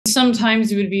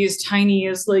Sometimes it would be as tiny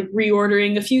as like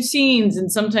reordering a few scenes,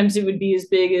 and sometimes it would be as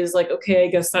big as like, okay, I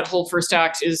guess that whole first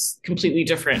act is completely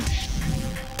different.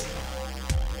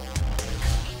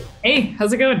 Hey,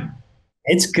 how's it going?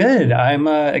 It's good. I'm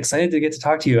excited to get to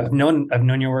talk to you. I've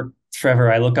known your work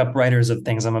forever. I look up writers of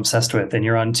things I'm obsessed with, and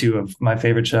you're on two of my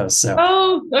favorite shows. So,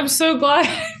 Oh, I'm so glad.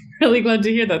 Really glad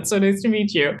to hear that. So nice to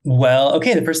meet you. well,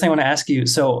 okay. The first thing I want to ask you.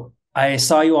 So, I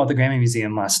saw you all at the Grammy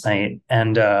Museum last night,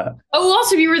 and Oh,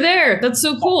 awesome, you were there. That's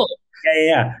so cool.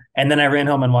 yeah. And then I ran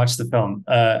home and watched the film.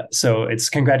 So it's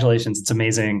congratulations. It's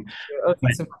amazing. Oh, But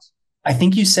thanks so much. I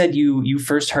think you said you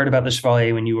first heard about the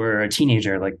Chevalier when you were a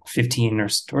teenager, like 15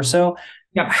 or so.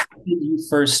 Yeah. How did you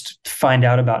first find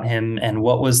out about him, and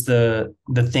what was the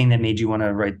thing that made you want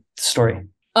to write the story?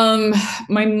 Um,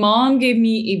 my mom gave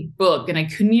me a book, and I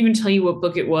couldn't even tell you what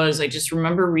book it was. I just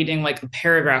remember reading like a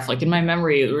paragraph, like in my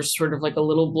memory, it was sort of like a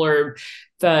little blurb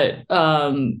that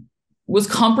was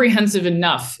comprehensive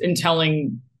enough in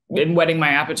telling in whetting my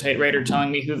appetite, right, or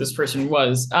telling me who this person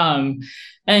was.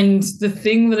 And the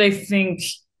thing that I think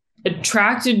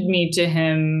attracted me to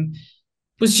him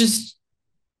was just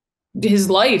his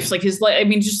life, like his life. I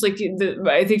mean, just like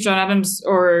I think John Adams,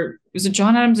 or was it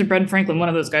John Adams or Ben Franklin? One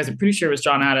of those guys. I'm pretty sure it was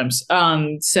John Adams.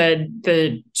 Said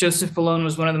that Joseph Bologne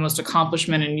was one of the most accomplished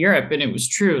men in Europe, and it was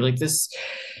true. Like this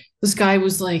guy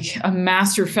was like a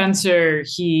master fencer.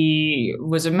 He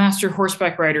was a master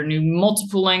horseback rider, knew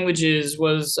multiple languages,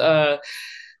 was a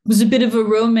bit of a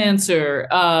romancer.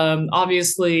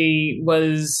 Obviously,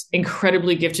 was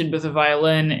incredibly gifted with a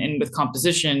violin and with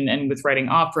composition and with writing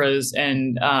operas,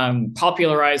 and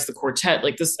popularized the quartet.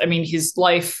 Like this, I mean, his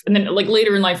life, and then like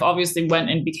later in life, obviously went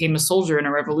and became a soldier and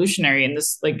a revolutionary. And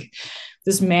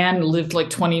this man lived like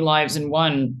 20 lives in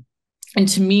one. And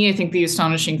to me, I think the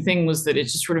astonishing thing was that it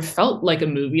just sort of felt like a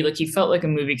movie. Like he felt like a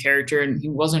movie character, and he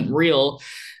wasn't real.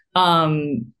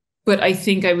 But I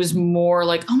think I was more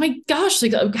like, oh my gosh,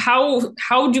 like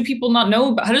how do people not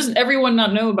know about, how does everyone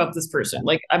not know about this person?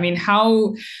 Like, I mean,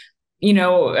 how,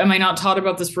 am I not taught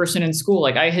about this person in school?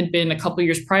 Like I had been a couple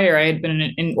years prior, I had been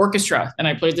in orchestra, and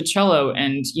I played the cello,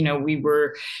 and we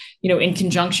were, in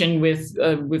conjunction with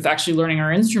actually learning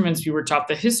our instruments, we were taught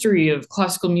the history of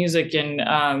classical music,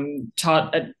 and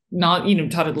taught at not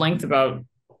taught at length about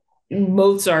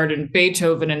Mozart and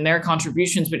Beethoven and their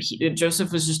contributions, but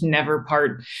Joseph was just never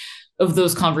part of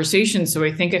those conversations. So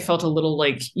I think I felt a little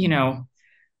like,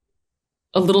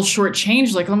 a little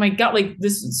shortchanged, like, oh my God, like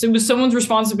this, it was someone's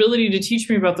responsibility to teach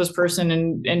me about this person,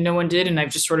 and no one did. And I've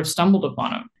just sort of stumbled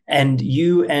upon him. And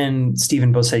you and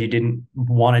Stephen both said you didn't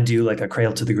want to do like a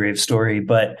cradle to the grave story,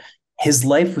 but his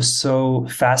life was so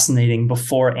fascinating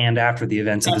before and after the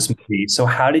events of this movie. So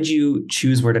how did you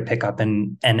choose where to pick up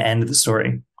and end the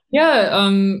story? Yeah,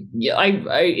 yeah.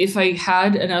 If I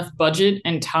had enough budget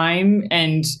and time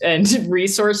and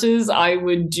resources, I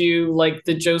would do like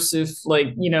the Joseph,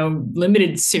 like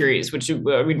limited series, which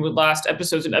I mean would last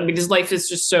episodes. I mean his life is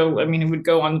just so. I mean it would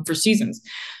go on for seasons.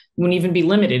 It wouldn't even be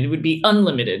limited. It would be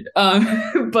unlimited.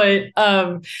 But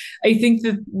I think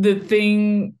that the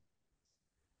thing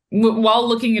while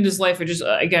looking at his life, I just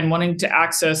again wanting to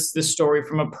access this story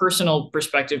from a personal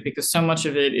perspective, because so much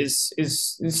of it is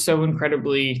so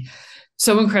incredibly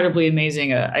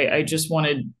amazing. I just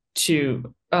wanted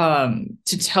to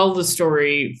tell the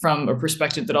story from a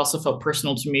perspective that also felt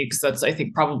personal to me, because that's I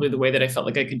think probably the way that I felt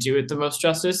like I could do it the most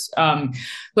justice.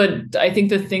 But I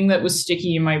think the thing that was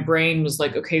sticky in my brain was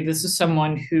like, okay, this is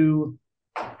someone who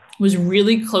was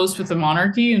really close with the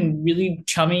monarchy and really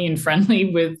chummy and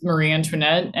friendly with Marie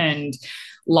Antoinette, and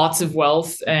lots of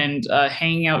wealth, and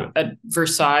hanging out at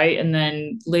Versailles. And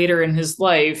then later in his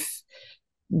life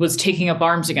was taking up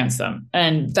arms against them.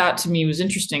 And that to me was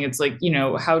interesting. It's like,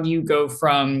 how do you go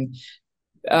from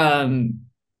um,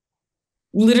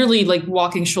 literally like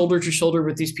walking shoulder to shoulder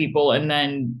with these people, and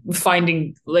then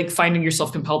finding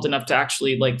yourself compelled enough to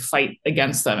actually like fight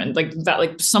against them, and like that,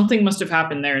 like something must have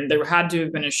happened there, and there had to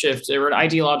have been a shift, there were an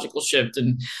ideological shift.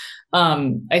 And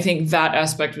I think that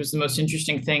aspect was the most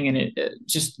interesting thing, and it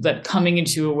just that coming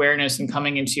into awareness and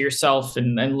coming into yourself,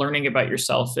 and learning about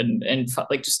yourself, and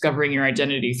like discovering your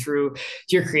identity through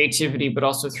your creativity, but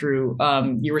also through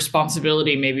your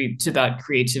responsibility maybe to that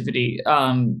creativity,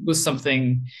 was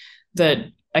something that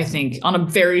I think on a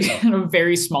very on a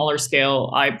very smaller scale,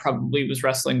 I probably was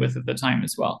wrestling with at the time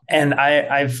as well. And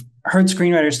I've heard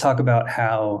screenwriters talk about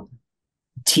how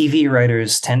TV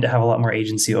writers tend to have a lot more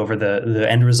agency over the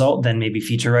end result than maybe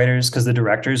feature writers, because the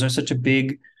directors are such a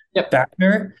big Yep.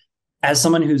 factor. As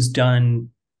someone who's done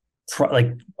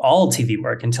like all TV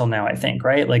work until now, I think,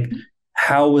 right? Like,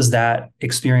 how was that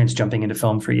experience jumping into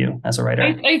film for you as a writer?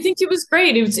 I think it was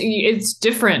great. It's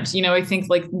different. I think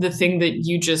like the thing that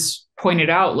you just pointed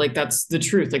out, like that's the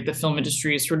truth. Like the film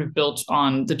industry is sort of built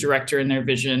on the director and their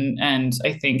vision. And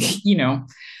I think,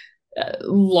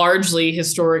 largely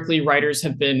historically writers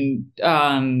have been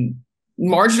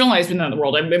marginalized in that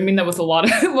world. I mean that with a lot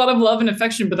of a lot of love and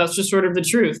affection, but that's just sort of the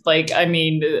truth. Like, I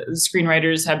mean, the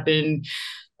screenwriters have been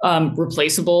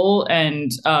replaceable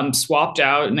and swapped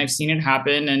out, and I've seen it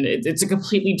happen. And it's a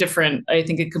completely different, I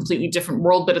think, a completely different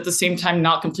world, but at the same time,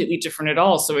 not completely different at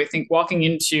all. So I think walking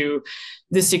into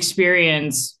this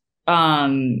experience,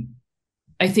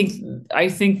 I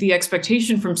think the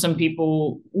expectation from some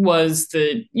people was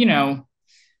that,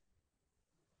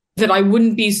 that I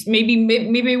wouldn't be,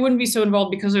 maybe I wouldn't be so involved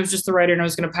because I was just the writer and I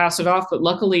was going to pass it off. But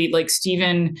luckily, like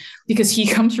Stephen, because he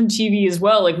comes from TV as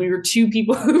well, like we were two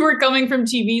people who were coming from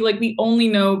TV, like we only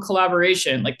know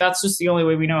collaboration. Like that's just the only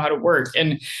way we know how to work.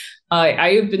 And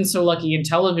I have been so lucky in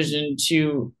television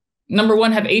to, number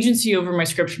one, have agency over my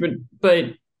script, but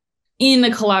in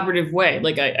a collaborative way.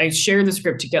 Like I share the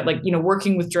script to get, like,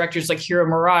 working with directors like Hiro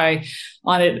Murai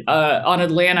on it, on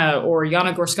Atlanta, or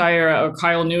Yana Gorskaya or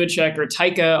Kyle Newacek or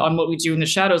Taika on What We Do in the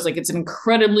Shadows. Like it's an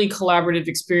incredibly collaborative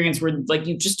experience where like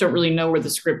you just don't really know where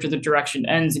the script or the direction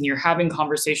ends, and you're having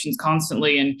conversations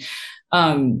constantly, and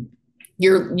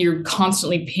you're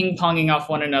constantly ping-ponging off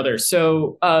one another.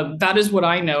 So that is what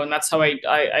I know, and that's how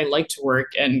I like to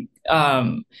work.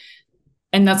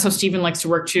 And that's how Stephen likes to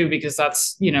work too, because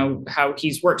that's, how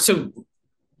he's worked. So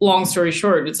long story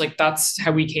short, it's like, that's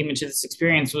how we came into this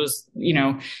experience was,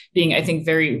 being, I think,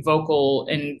 very vocal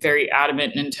and very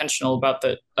adamant and intentional about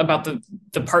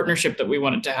the partnership that we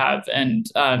wanted to have. And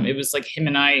it was like him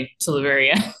and I till the very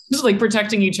end, just like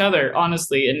protecting each other,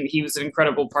 honestly. And he was an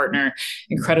incredible partner,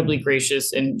 incredibly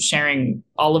gracious, and sharing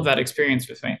all of that experience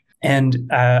with me.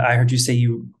 And I heard you say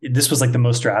this was like the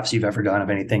most drafts you've ever done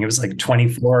of anything. It was like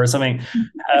 24 or something.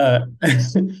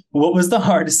 What was the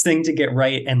hardest thing to get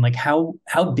right? And like, how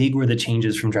big were the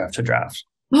changes from draft to draft?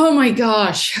 Oh my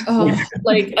gosh. Oh,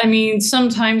 like, I mean,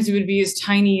 sometimes it would be as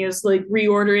tiny as like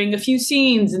reordering a few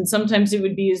scenes. And sometimes it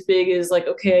would be as big as like,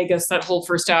 okay, I guess that whole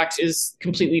first act is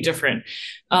completely different.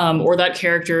 Or that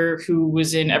character who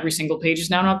was in every single page is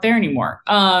now not there anymore.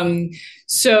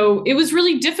 So it was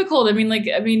really difficult. And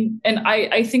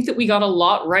I think that we got a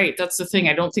lot right. That's the thing.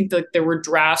 I don't think that there were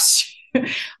drafts.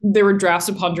 There were drafts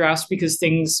upon drafts because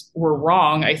things were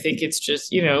wrong. I think it's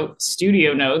just,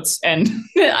 studio notes. And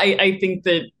I think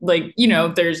that, like,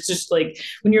 there's just like,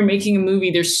 when you're making a movie,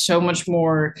 there's so much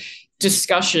more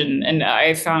discussion. And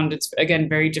I found it's, again,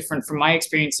 very different from my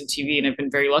experience in TV. And I've been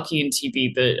very lucky in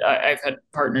TV that I've had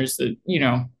partners that,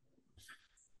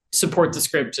 support the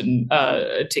script and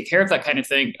take care of that kind of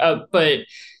thing. But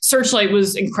Searchlight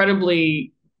was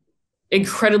incredibly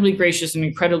gracious and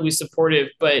incredibly supportive,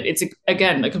 but it's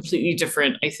again a completely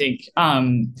different, I think,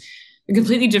 a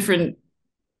completely different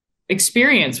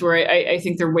experience where I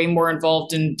think they're way more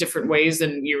involved in different ways,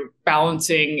 and you're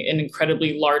balancing an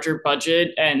incredibly larger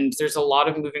budget, and there's a lot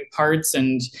of moving parts,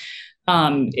 and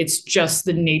it's just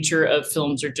the nature of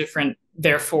films are different.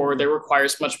 Therefore, there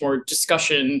requires much more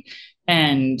discussion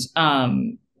and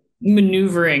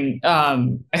maneuvering.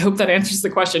 I hope that answers the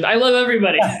question. I love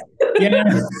everybody. Yeah.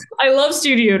 I love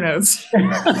studio notes.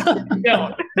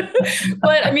 No.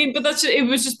 But it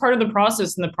was just part of the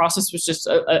process, and the process was just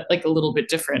like a little bit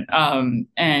different.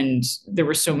 And there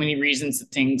were so many reasons that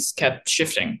things kept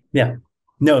shifting. Yeah.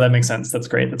 No, that makes sense. That's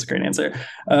great. That's a great answer.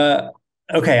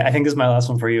 Okay, I think this is my last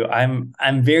one for you.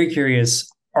 I'm very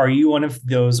curious. Are you one of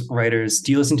those writers?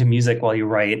 Do you listen to music while you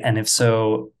write? And if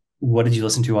so, what did you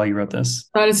listen to while you wrote this?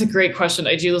 That is a great question.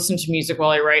 I do listen to music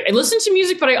while I write. I listen to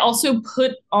music, but I also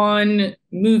put on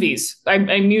movies. I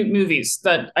mute movies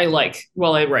that I like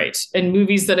while I write, and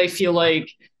movies that I feel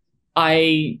like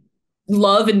I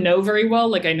love and know very well.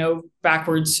 Like I know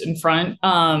backwards and front.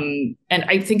 And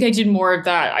I think I did more of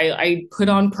that. I put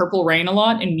on Purple Rain a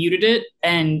lot and muted it.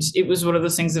 And it was one of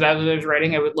those things that as I was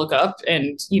writing, I would look up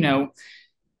and,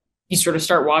 you sort of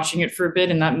start watching it for a bit.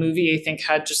 And that movie, I think,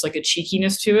 had just like a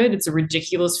cheekiness to it. It's a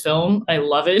ridiculous film. I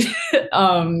love it.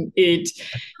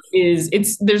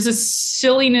 There's a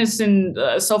silliness and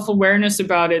self-awareness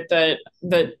about it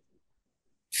that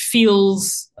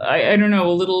feels, I don't know,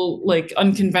 a little like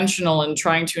unconventional, and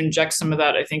trying to inject some of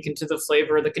that, I think, into the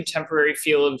flavor, the contemporary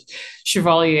feel of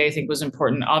Chevalier, I think, was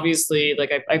important. Obviously,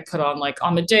 like I put on like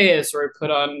Amadeus, or I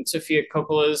put on Sofia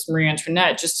Coppola's Marie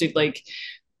Antoinette, just to like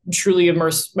truly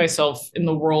immerse myself in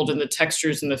the world and the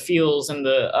textures and the feels and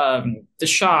the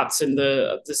shots and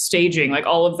the staging. Like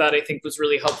all of that, I think, was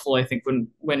really helpful, I think,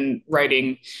 when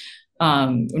writing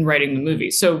when writing the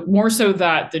movie. So more so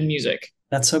that than music.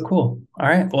 That's so cool. All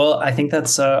right. Well, I think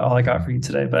that's all I got for you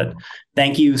today, but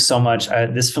thank you so much.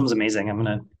 This film's amazing. I'm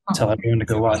going to tell everyone to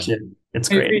go watch it.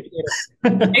 It's I great.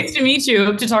 appreciate it. Nice to meet you.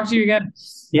 Hope to talk to you again.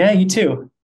 Yeah, you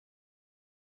too.